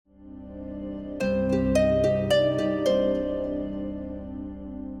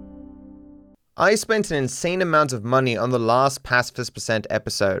I spent an insane amount of money on the last Pacifist Percent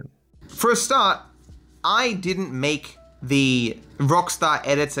episode. For a start, I didn't make the Rockstar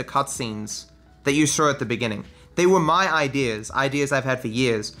editor cutscenes that you saw at the beginning. They were my ideas I've had for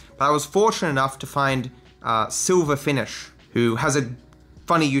years, but I was fortunate enough to find Silver Finish, who has a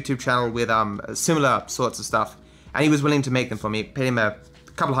funny YouTube channel with similar sorts of stuff, and he was willing to make them for me. Paid him a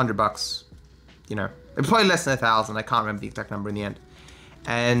couple $100, you know. It was probably less than 1,000, I can't remember the exact number in the end.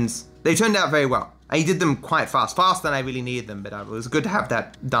 And they turned out very well. He did them quite fast, faster than I really needed them, but it was good to have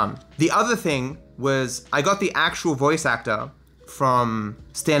that done. The other thing was I got the actual voice actor from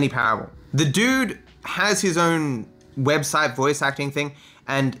Stanley Parable. The dude has his own website voice acting thing,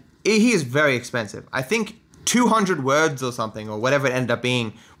 and he is very expensive. I think 200 words or something, or whatever it ended up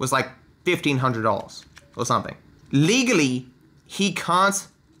being, was like $1,500 or something. Legally, he can't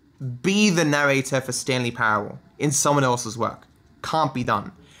be the narrator for Stanley Parable in someone else's work. Can't be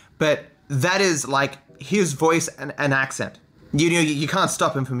done. But that is like his voice and accent. You can't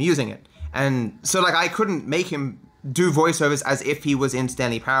stop him from using it. And so like I couldn't make him do voiceovers as if he was in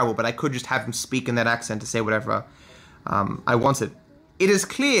Stanley Parable, but I could just have him speak in that accent to say whatever I wanted. It is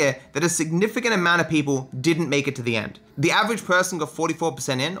clear that a significant amount of people didn't make it to the end. The average person got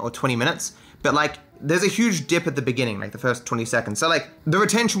 44% in, or 20 minutes, but like there's a huge dip at the beginning, like the first 20 seconds. So like the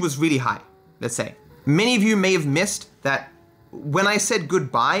retention was really high, let's say. Many of you may have missed that when I said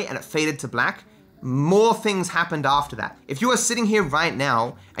goodbye and it faded to black, more things happened after that. If you are sitting here right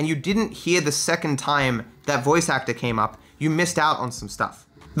now and you didn't hear the second time that voice actor came up, you missed out on some stuff.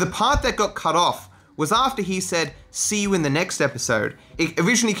 The part that got cut off was after he said, "See you in the next episode." It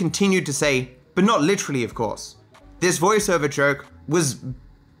originally continued to say, but not literally, of course. This voiceover joke was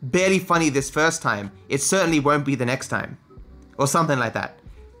barely funny this first time. It certainly won't be the next time. Or something like that.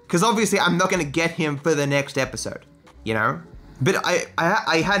 Because obviously I'm not going to get him for the next episode, you know? But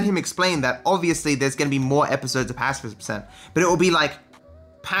I had him explain that obviously there's going to be more episodes of Pacifist Percent, but it will be like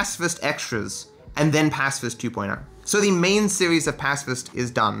Pacifist Extras and then Pacifist 2.0. So the main series of Pacifist is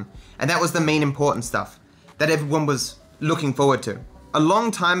done, and that was the main important stuff that everyone was looking forward to. A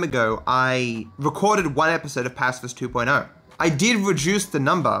long time ago, I recorded one episode of Pacifist 2.0. I did reduce the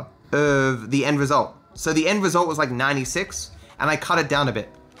number of the end result. So the end result was like 96, and I cut it down a bit.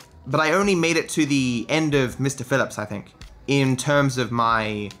 But I only made it to the end of Mr. Phillips, I think, in terms of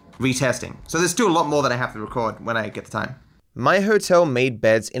my retesting. So there's still a lot more that I have to record when I get the time. My hotel made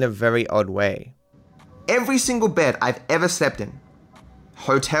beds in a very odd way. Every single bed I've ever slept in,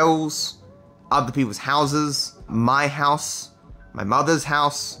 hotels, other people's houses, my house, my mother's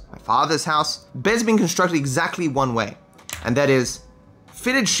house, my father's house, beds have been constructed exactly one way. And that is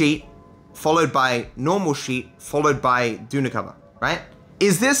fitted sheet, followed by normal sheet, followed by doona cover, right?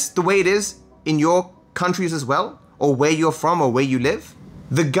 Is this the way it is in your countries as well? Or where you're from, or where you live?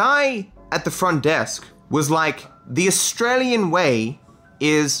 The guy at the front desk was like, the Australian way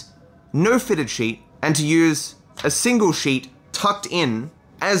is no fitted sheet, and to use a single sheet tucked in,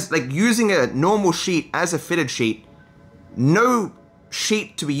 as like using a normal sheet as a fitted sheet, no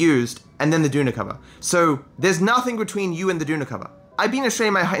sheet to be used, and then the doona cover. So there's nothing between you and the doona cover. I've been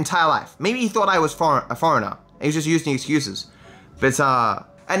Australian my entire life. Maybe he thought I was a foreigner, and he's just using excuses. But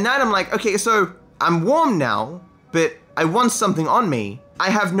at night I'm like, okay, so I'm warm now, but I want something on me. I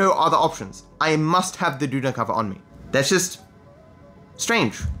have no other options. I must have the doona cover on me. That's just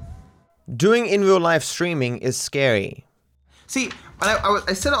strange. Doing in real life streaming is scary. See,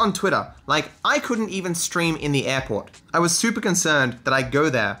 I said it on Twitter, like I couldn't even stream in the airport. I was super concerned that I go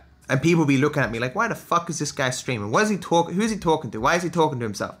there and people be looking at me like, why the fuck is this guy streaming? What is he talking? Who is he talking to? Why is he talking to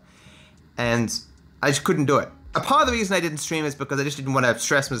himself? And I just couldn't do it. A part of the reason I didn't stream is because I just didn't want to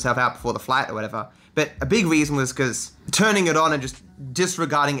stress myself out before the flight or whatever. But a big reason was because turning it on and just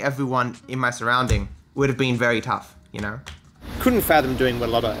disregarding everyone in my surrounding would have been very tough, you know? Couldn't fathom doing what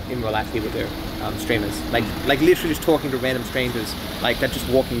a lot of in real life people do, streamers. Like literally just talking to random strangers, like they're just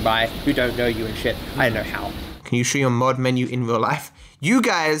walking by who don't know you and shit. I don't know how. Can you show your mod menu in real life? You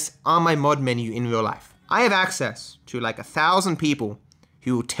guys are my mod menu in real life. I have access to like 1,000 people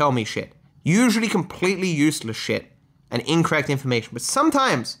who will tell me shit. Usually completely useless shit and incorrect information, but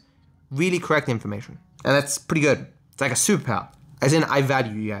sometimes really correct information. And that's pretty good. It's like a superpower. As in, I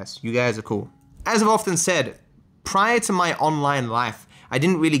value you guys. You guys are cool. As I've often said, prior to my online life, I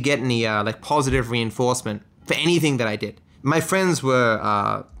didn't really get any like positive reinforcement for anything that I did. My friends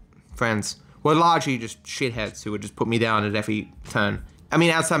were largely just shitheads who would just put me down at every turn. I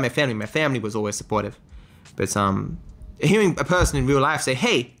mean, outside my family was always supportive. But hearing a person in real life say,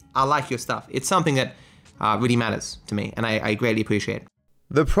 hey, I like your stuff, it's something that really matters to me, and I greatly appreciate it.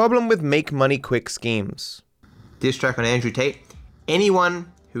 The problem with make money quick schemes. Diss track on Andrew Tate.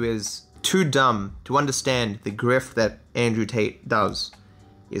 Anyone who is too dumb to understand the grift that Andrew Tate does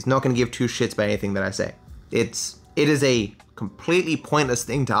is not going to give two shits about anything that I say. It is a completely pointless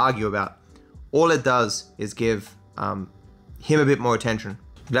thing to argue about. All it does is give him a bit more attention.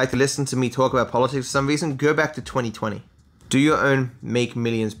 If you'd like to listen to me talk about politics for some reason, go back to 2020. Do your own Make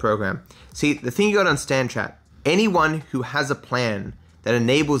Millions program. See, the thing you gotta understand, chat, anyone who has a plan that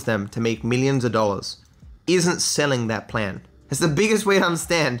enables them to make millions of dollars isn't selling that plan. It's the biggest way to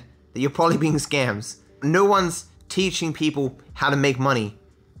understand that you're probably being scams. No one's teaching people how to make money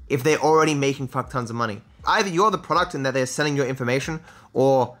if they're already making fuck tons of money. Either you're the product in that they're selling your information,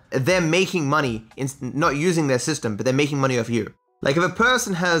 or they're making money in not using their system, but they're making money off you. Like if a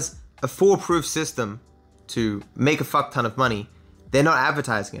person has a foolproof system to make a fuck ton of money, they're not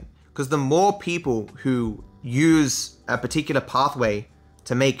advertising it. Because the more people who use a particular pathway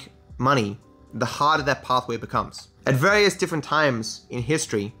to make money, the harder that pathway becomes. At various different times in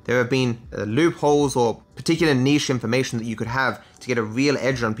history, there have been loopholes or particular niche information that you could have to get a real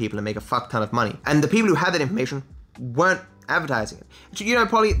edge on people and make a fuck ton of money. And the people who had that information weren't advertising it. You know,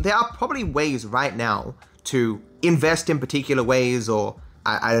 there are probably ways right now to invest in particular ways, or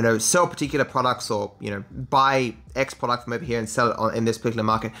I don't know, sell particular products, or, you know, buy X product from over here and sell it in this particular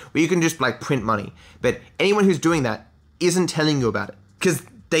market, where you can just like print money. But anyone who's doing that isn't telling you about it because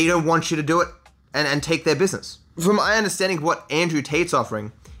they don't want you to do it and take their business. From my understanding, what Andrew Tate's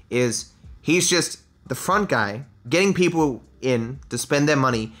offering is he's just the front guy getting people in to spend their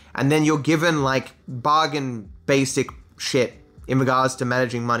money, and then you're given like bargain basic shit in regards to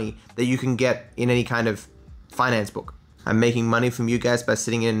managing money that you can get in any kind of finance book. I'm making money from you guys by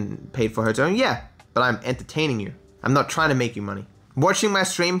sitting in paid for hotel. Yeah, but I'm entertaining you. I'm not trying to make you money. Watching my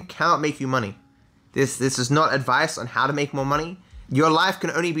stream cannot make you money. This is not advice on how to make more money. Your life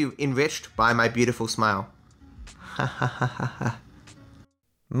can only be enriched by my beautiful smile. Ha ha ha ha ha.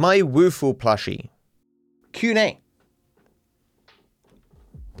 My Woofle plushie. Q&A.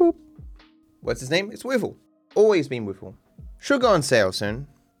 Boop. What's his name? It's Woofle. Always been Woofle. Should go on sale soon.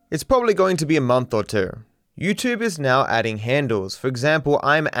 It's probably going to be a month or two. YouTube is now adding handles. For example,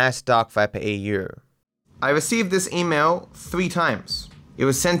 I'm @DarkViperAU. I received this email 3 times. It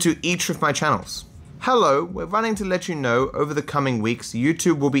was sent to each of my channels. Hello, we're running to let you know over the coming weeks,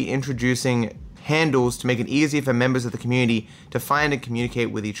 YouTube will be introducing handles to make it easier for members of the community to find and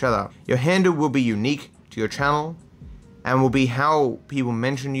communicate with each other. Your handle will be unique to your channel and will be how people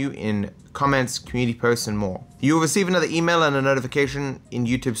mention you in comments, community posts, and more. You will receive another email and a notification in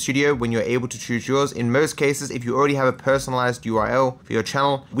YouTube Studio when you're able to choose yours. In most cases, if you already have a personalized URL for your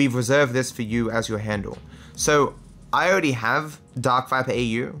channel, we've reserved this for you as your handle. So I already have Dark Viper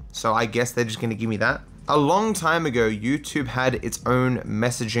AU, so I guess they're just going to give me that. A long time ago, YouTube had its own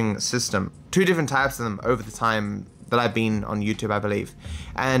messaging system. 2 different types of them over the time that I've been on YouTube, I believe.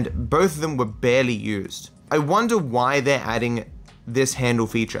 And both of them were barely used. I wonder why they're adding this handle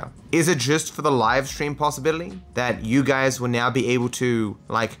feature. Is it just for the live stream possibility that you guys will now be able to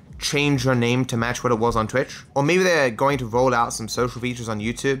like change your name to match what it was on Twitch? Or maybe they're going to roll out some social features on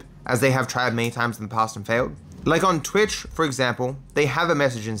YouTube as they have tried many times in the past and failed. Like on Twitch, for example, they have a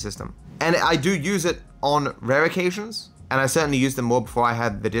messaging system. And I do use it on rare occasions, and I certainly used them more before I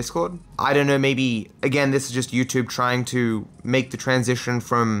had the Discord. I don't know, maybe, again, this is just YouTube trying to make the transition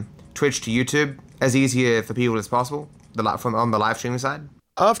from Twitch to YouTube as easier for people as possible, on the live streaming side.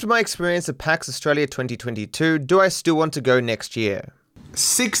 After my experience at PAX Australia 2022, do I still want to go next year?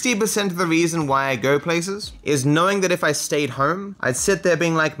 60% of the reason why I go places is knowing that if I stayed home, I'd sit there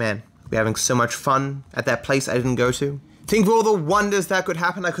being like, man, we're having so much fun at that place I didn't go to. Think of all the wonders that could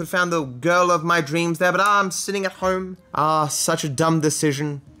happen. I could have found the girl of my dreams there, but I'm sitting at home. Such a dumb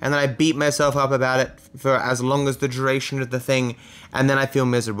decision. And then I beat myself up about it for as long as the duration of the thing, and then I feel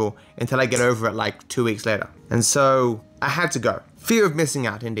miserable until I get over it like 2 weeks later. And so I had to go. Fear of missing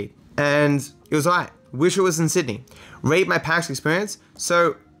out, indeed. And it was alright. Wish it was in Sydney. Rate my PAX experience.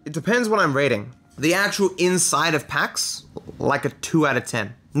 So it depends what I'm rating. The actual inside of PAX, like a 2 out of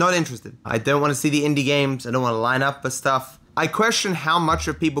 10. Not interested. I don't want to see the indie games. I don't want to line up for stuff. I question how much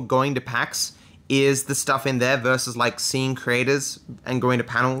of people going to PAX is the stuff in there versus like seeing creators and going to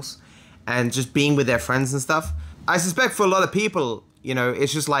panels and just being with their friends and stuff. I suspect for a lot of people, you know,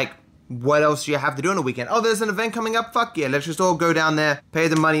 it's just like, what else do you have to do on a weekend? Oh, there's an event coming up? Fuck yeah, let's just all go down there, pay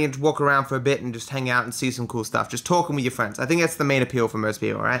the money and walk around for a bit and just hang out and see some cool stuff. Just talking with your friends. I think that's the main appeal for most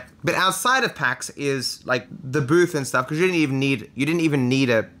people, right? But outside of PAX is like the booth and stuff, because you didn't even need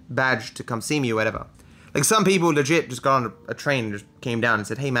a badge to come see me or whatever. Like some people legit just got on a train and just came down and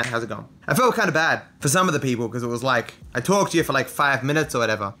said, hey man, how's it going? I felt kind of bad for some of the people because it was like, I talked to you for like 5 minutes or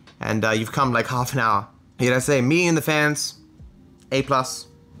whatever, and you've come like half an hour. You know, say, me and the fans, A+.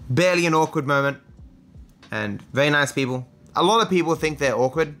 barely an awkward moment, and very nice people. A lot of people think they're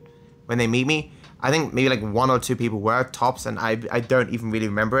awkward when they meet me. I think maybe like 1 or 2 people were tops, and I don't even really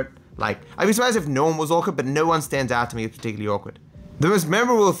remember it. Like, I'd be surprised if no one was awkward, but no one stands out to me as particularly awkward. The most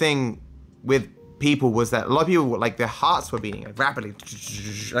memorable thing with people was that a lot of people, like, their hearts were beating like, rapidly.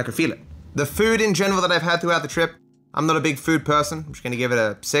 I could feel it. The food in general that I've had throughout the trip, I'm not a big food person. I'm just gonna give it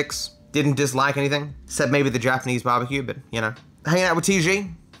a 6. Didn't dislike anything, except maybe the Japanese barbecue, but you know. Hanging out with TG,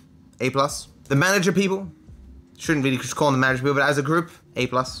 A+. The manager people, shouldn't really just call them the manager people, but as a group, A+.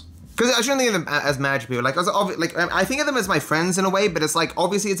 Because I shouldn't think of them as manager people. Like I think of them as my friends in a way, but it's like,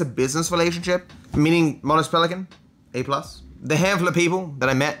 obviously it's a business relationship, meaning Modest Pelican, A+. The handful of people that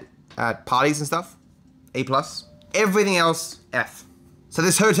I met at parties and stuff, A+. Everything else, F. So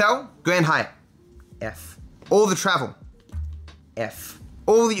this hotel, Grand Hyatt, F. All the travel, F.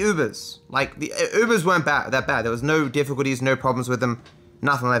 All the Ubers, like the Ubers weren't that bad. There was no difficulties, no problems with them,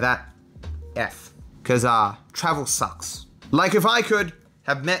 nothing like that, F. Because travel sucks. Like if I could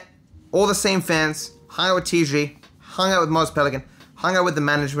have met all the same fans, hung out with TG, hung out with Modest Pelican, hung out with the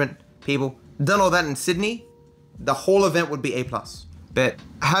management people, done all that in Sydney, the whole event would be A+. But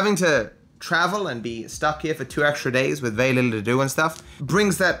having to travel and be stuck here for 2 extra days with very little to do and stuff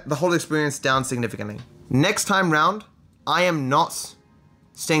brings the whole experience down significantly. Next time round, I am not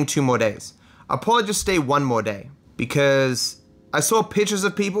staying 2 more days. I'll probably just stay 1 more day because I saw pictures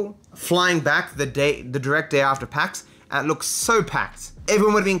of people flying back the direct day after PAX, and it looked so packed.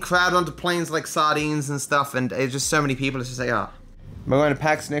 Everyone would have been crowded onto planes like sardines and stuff, and it's just so many people. It's just like, am I going to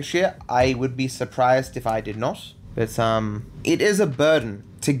PAX next year? I would be surprised if I did not. But it is a burden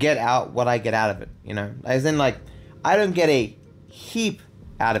to get out what I get out of it, you know? As in, like, I don't get a heap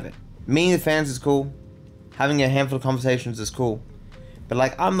out of it. Meeting the fans is cool. Having a handful of conversations is cool. But,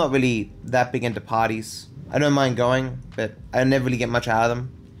 like, I'm not really that big into parties. I don't mind going, but I never really get much out of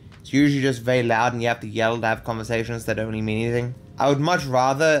them. It's usually just very loud and you have to yell to have conversations that don't really mean anything. I would much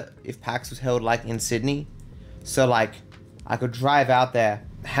rather if PAX was held, like, in Sydney. So, like, I could drive out there,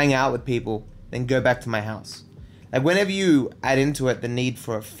 hang out with people, then go back to my house. Like, whenever you add into it the need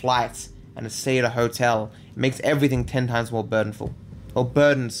for a flight and a stay at a hotel, it makes everything 10 times more burdenful. Or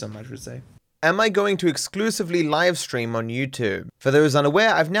burdensome, I should say. Am I going to exclusively live stream on YouTube? For those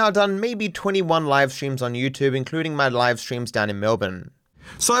unaware, I've now done maybe 21 live streams on YouTube, including my live streams down in Melbourne.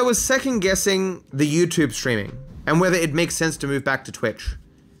 So I was second guessing the YouTube streaming and whether it makes sense to move back to Twitch.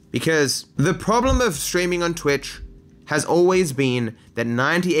 Because the problem of streaming on Twitch has always been that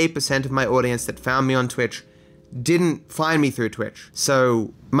 98% of my audience that found me on Twitch didn't find me through Twitch.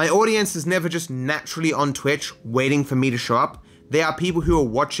 So my audience is never just naturally on Twitch waiting for me to show up. They are people who are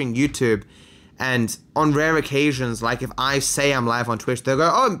watching YouTube, and on rare occasions, like if I say I'm live on Twitch, they'll go,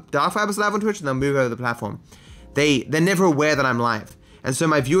 oh, Dark Fiber's live on Twitch, and they'll move over to the platform. They're never aware that I'm live. And so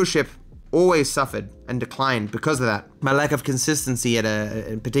my viewership always suffered and declined because of that. My lack of consistency at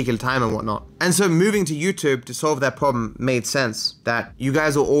a particular time and whatnot. And so moving to YouTube to solve that problem made sense. That you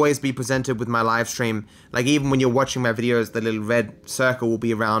guys will always be presented with my live stream. Like even when you're watching my videos, the little red circle will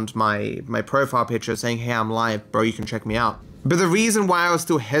be around my profile picture saying, hey, I'm live, bro, you can check me out. But the reason why I was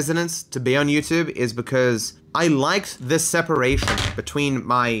still hesitant to be on YouTube is because I liked this separation between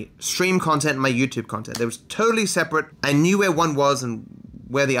my stream content and my YouTube content. They was totally separate. I knew where one was and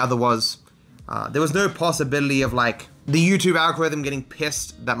where the other was. There was no possibility of like the YouTube algorithm getting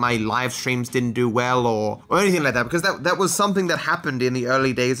pissed that my live streams didn't do well or anything like that, because that was something that happened in the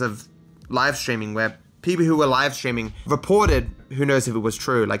early days of live streaming where people who were live streaming reported, who knows if it was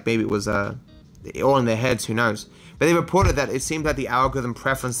true, like maybe it was all in their heads, who knows, but they reported that it seemed like the algorithm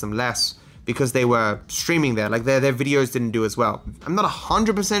preferenced them less because they were streaming there, like their videos didn't do as well. I'm not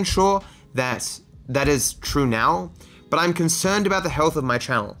 100% sure that is true now, but I'm concerned about the health of my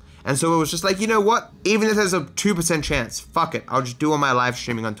channel. And so it was just like, you know what? Even if there's a 2% chance, fuck it. I'll just do all my live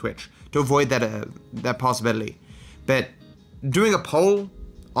streaming on Twitch to avoid that possibility. But doing a poll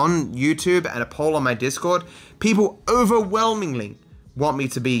on YouTube and a poll on my Discord, people overwhelmingly want me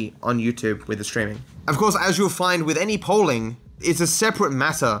to be on YouTube with the streaming. Of course, as you'll find with any polling, it's a separate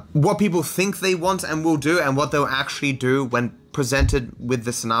matter what people think they want and will do and what they'll actually do when presented with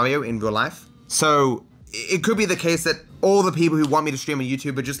the scenario in real life. So it could be the case that all the people who want me to stream on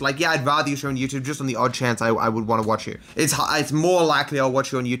YouTube are just like, yeah, I'd rather you stream on YouTube just on the odd chance I would want to watch you. It's more likely I'll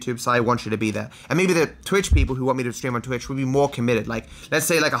watch you on YouTube, so I want you to be there. And maybe the Twitch people who want me to stream on Twitch would be more committed. Like, let's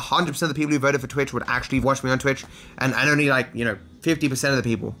say like 100% of the people who voted for Twitch would actually watch me on Twitch, and only like, 50% of the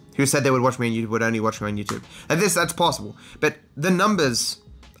people who said they would watch me on YouTube would only watch me on YouTube. And that's possible. But the numbers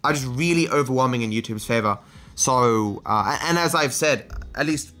are just really overwhelming in YouTube's favor. So, and as I've said, at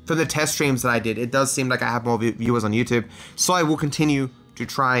least from the test streams that I did, it does seem like I have more viewers on YouTube. So I will continue to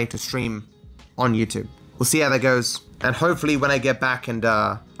try to stream on YouTube. We'll see how that goes. And hopefully when I get back and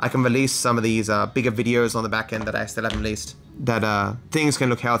I can release some of these bigger videos on the back end that I still haven't released, that things can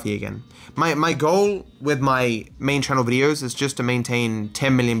look healthy again. My goal with my main channel videos is just to maintain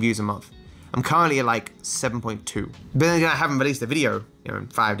 10 million views a month. I'm currently at like 7.2. But then again, I haven't released a video, in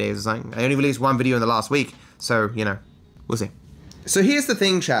 5 days or something. I only released one video in the last week. So, we'll see. So here's the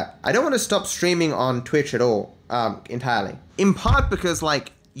thing, chat. I don't want to stop streaming on Twitch at all, entirely. In part because,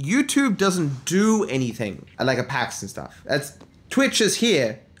 YouTube doesn't do anything like a PAX and stuff. Twitch is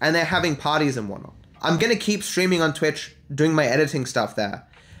here, and they're having parties and whatnot. I'm gonna keep streaming on Twitch, doing my editing stuff there,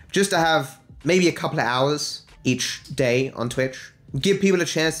 just to have maybe a couple of hours each day on Twitch. Give people a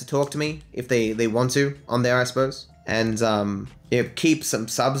chance to talk to me if they want to on there, I suppose. And keep some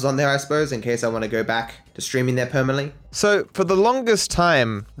subs on there, I suppose, in case I want to go back to streaming there permanently. So for the longest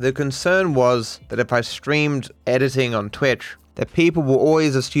time, the concern was that if I streamed editing on Twitch, that people will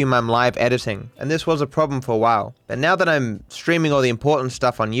always assume I'm live editing, and this was a problem for a while. But now that I'm streaming all the important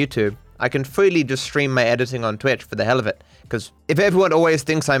stuff on YouTube, I can freely just stream my editing on Twitch for the hell of it. Because if everyone always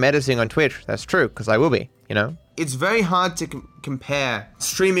thinks I'm editing on Twitch, that's true, because I will be, It's very hard to compare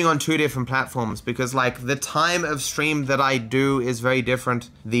streaming on two different platforms because, the time of stream that I do is very different.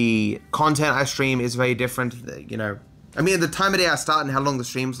 The content I stream is very different, the time of day I start and how long the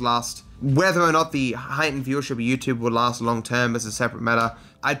streams last. Whether or not the heightened viewership of YouTube will last long term is a separate matter.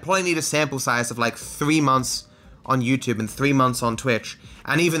 I'd probably need a sample size of 3 months on YouTube and 3 months on Twitch.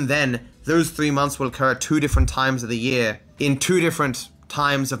 And even then, those 3 months will occur at 2 different times of the year, in 2 different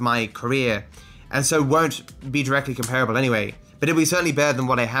times of my career. And so won't be directly comparable anyway. But it'll be certainly better than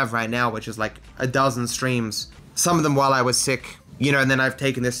what I have right now, which is a dozen streams. Some of them while I was sick, and then I've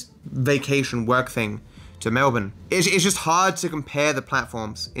taken this vacation work thing to Melbourne. It's just hard to compare the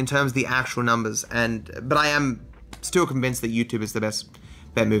platforms in terms of the actual numbers, but I am still convinced that YouTube is the best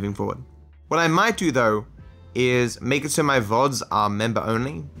bet moving forward. What I might do though is make it so my VODs are member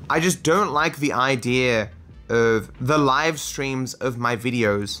only. I just don't like the idea of the live streams of my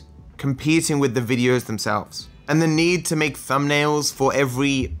videos competing with the videos themselves. And the need to make thumbnails for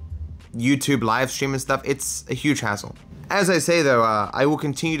every YouTube live stream and stuff, it's a huge hassle. As I say though, I will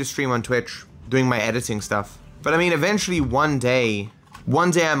continue to stream on Twitch, doing my editing stuff. But eventually one day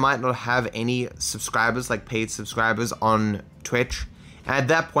I might not have any subscribers, paid subscribers on Twitch. And at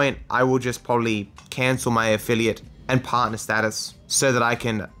that point, I will just probably cancel my affiliate and partner status so that I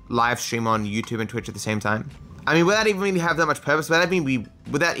can live stream on YouTube and Twitch at the same time. Would that even really have that much purpose? Would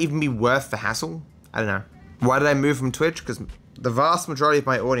that even be worth the hassle? I don't know. Why did I move from Twitch? Because the vast majority of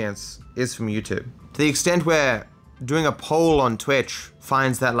my audience is from YouTube. To the extent where doing a poll on Twitch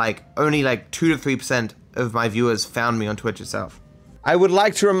finds that only 2 to 3% of my viewers found me on Twitch itself. I would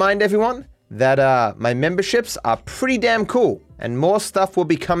like to remind everyone that my memberships are pretty damn cool, and more stuff will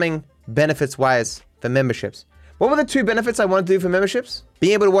be coming benefits-wise for memberships. What were the 2 benefits I wanted to do for memberships?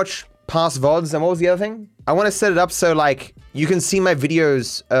 Being able to watch past VODs, and what was the other thing? I want to set it up so you can see my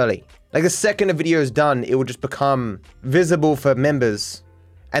videos early. The second a video is done, it will just become visible for members,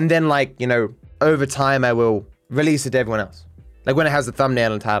 and then over time I will release it to everyone else. When it has the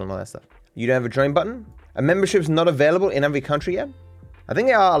thumbnail and title and all that stuff. You don't have a join button? A membership's not available in every country yet? I think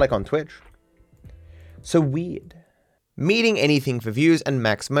they are on Twitch. So weird. Meeting Anything for Views and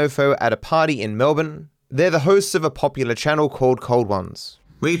Max Mofo at a party in Melbourne. They're the hosts of a popular channel called Cold Ones.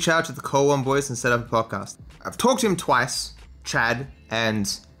 Reach out to the Cold One boys and set up a podcast. I've talked to him twice, Chad,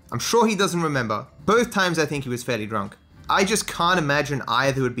 and I'm sure he doesn't remember. Both times I think he was fairly drunk. I just can't imagine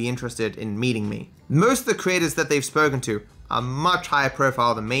either would be interested in meeting me. Most of the creators that they've spoken to are much higher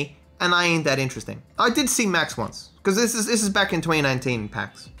profile than me, and I ain't that interesting. I did see Max once, because this is back in 2019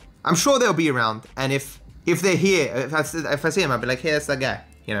 PAX. I'm sure they'll be around, and if they're here, if I see them, I'll be like, hey, that's that guy,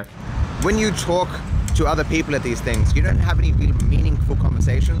 When you talk to other people at these things, you don't have any really meaningful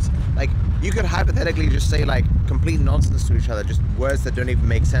conversations. You could hypothetically just say complete nonsense to each other, just words that don't even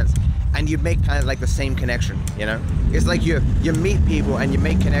make sense, and you'd make kind of the same connection, It's you meet people and you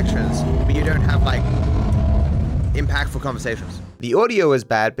make connections, but you don't have impactful conversations. The audio is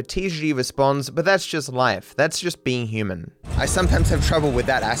bad, but TGG responds, but that's just life. That's just being human. I sometimes have trouble with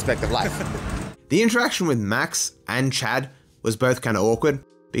that aspect of life. The interaction with Max and Chad was both kind of awkward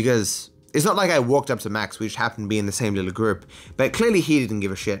because it's not like I walked up to Max, we just happened to be in the same little group, but clearly he didn't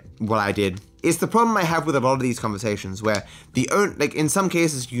give a shit what I did. It's the problem I have with a lot of these conversations where in some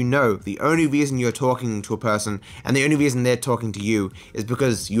cases, the only reason you're talking to a person and the only reason they're talking to you is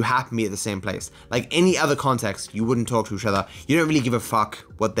because you happen to be at the same place. Any other context, you wouldn't talk to each other. You don't really give a fuck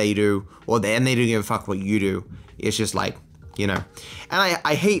what they do, and they don't give a fuck what you do. It's just And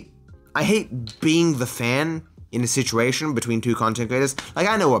I hate being the fan in a situation between two content creators. Like,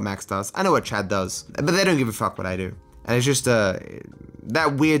 I know what Max does, I know what Chad does, but they don't give a fuck what I do. And it's just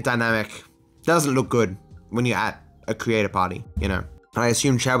that weird dynamic doesn't look good when you're at a creator party, you know. And I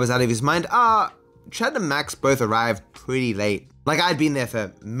assume Chad was out of his mind. Chad and Max both arrived pretty late. Like, I'd been there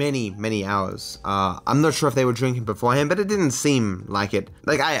for many hours. I'm not sure if they were drinking beforehand, but it didn't seem like it.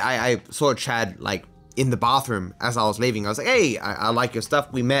 Like, I saw Chad, like, in the bathroom as I was leaving. I was like, hey, I like your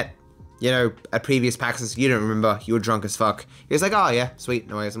stuff. We met, you know, at previous PAXs. You don't remember. You were drunk as fuck. He was like, oh, yeah, sweet,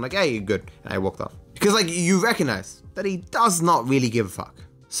 no worries. I'm like, hey, you're good. And I walked off. Because, like, you recognize that he does not really give a fuck.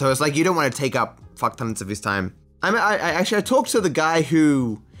 So it's like, you don't want to take up fuck tons of his time. I talked to the guy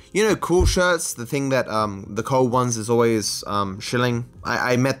who, you know, Cool Shirts, the thing that the Cold Ones is always shilling.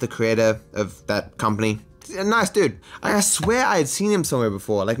 I met the creator of that company. A nice dude. I swear I had seen him somewhere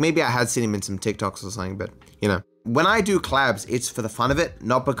before. Like, maybe I had seen him in some TikToks or something, but, you know. When I do collabs, it's for the fun of it,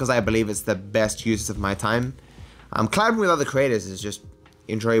 not because I believe it's the best use of my time. Collabing with other creators is just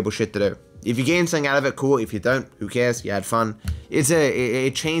enjoyable shit to do. If you gain something out of it, cool. If you don't, who cares? You had fun.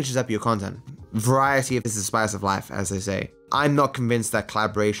 It changes up your content. Variety is the spice of life, as they say. I'm not convinced that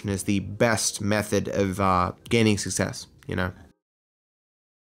collaboration is the best method of gaining success, you know.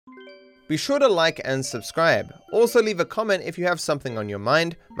 Be sure to like and subscribe. Also leave a comment if you have something on your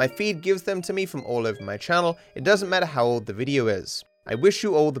mind. My feed gives them to me from all over my channel. It doesn't matter how old the video is. I wish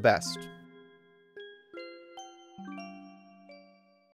you all the best.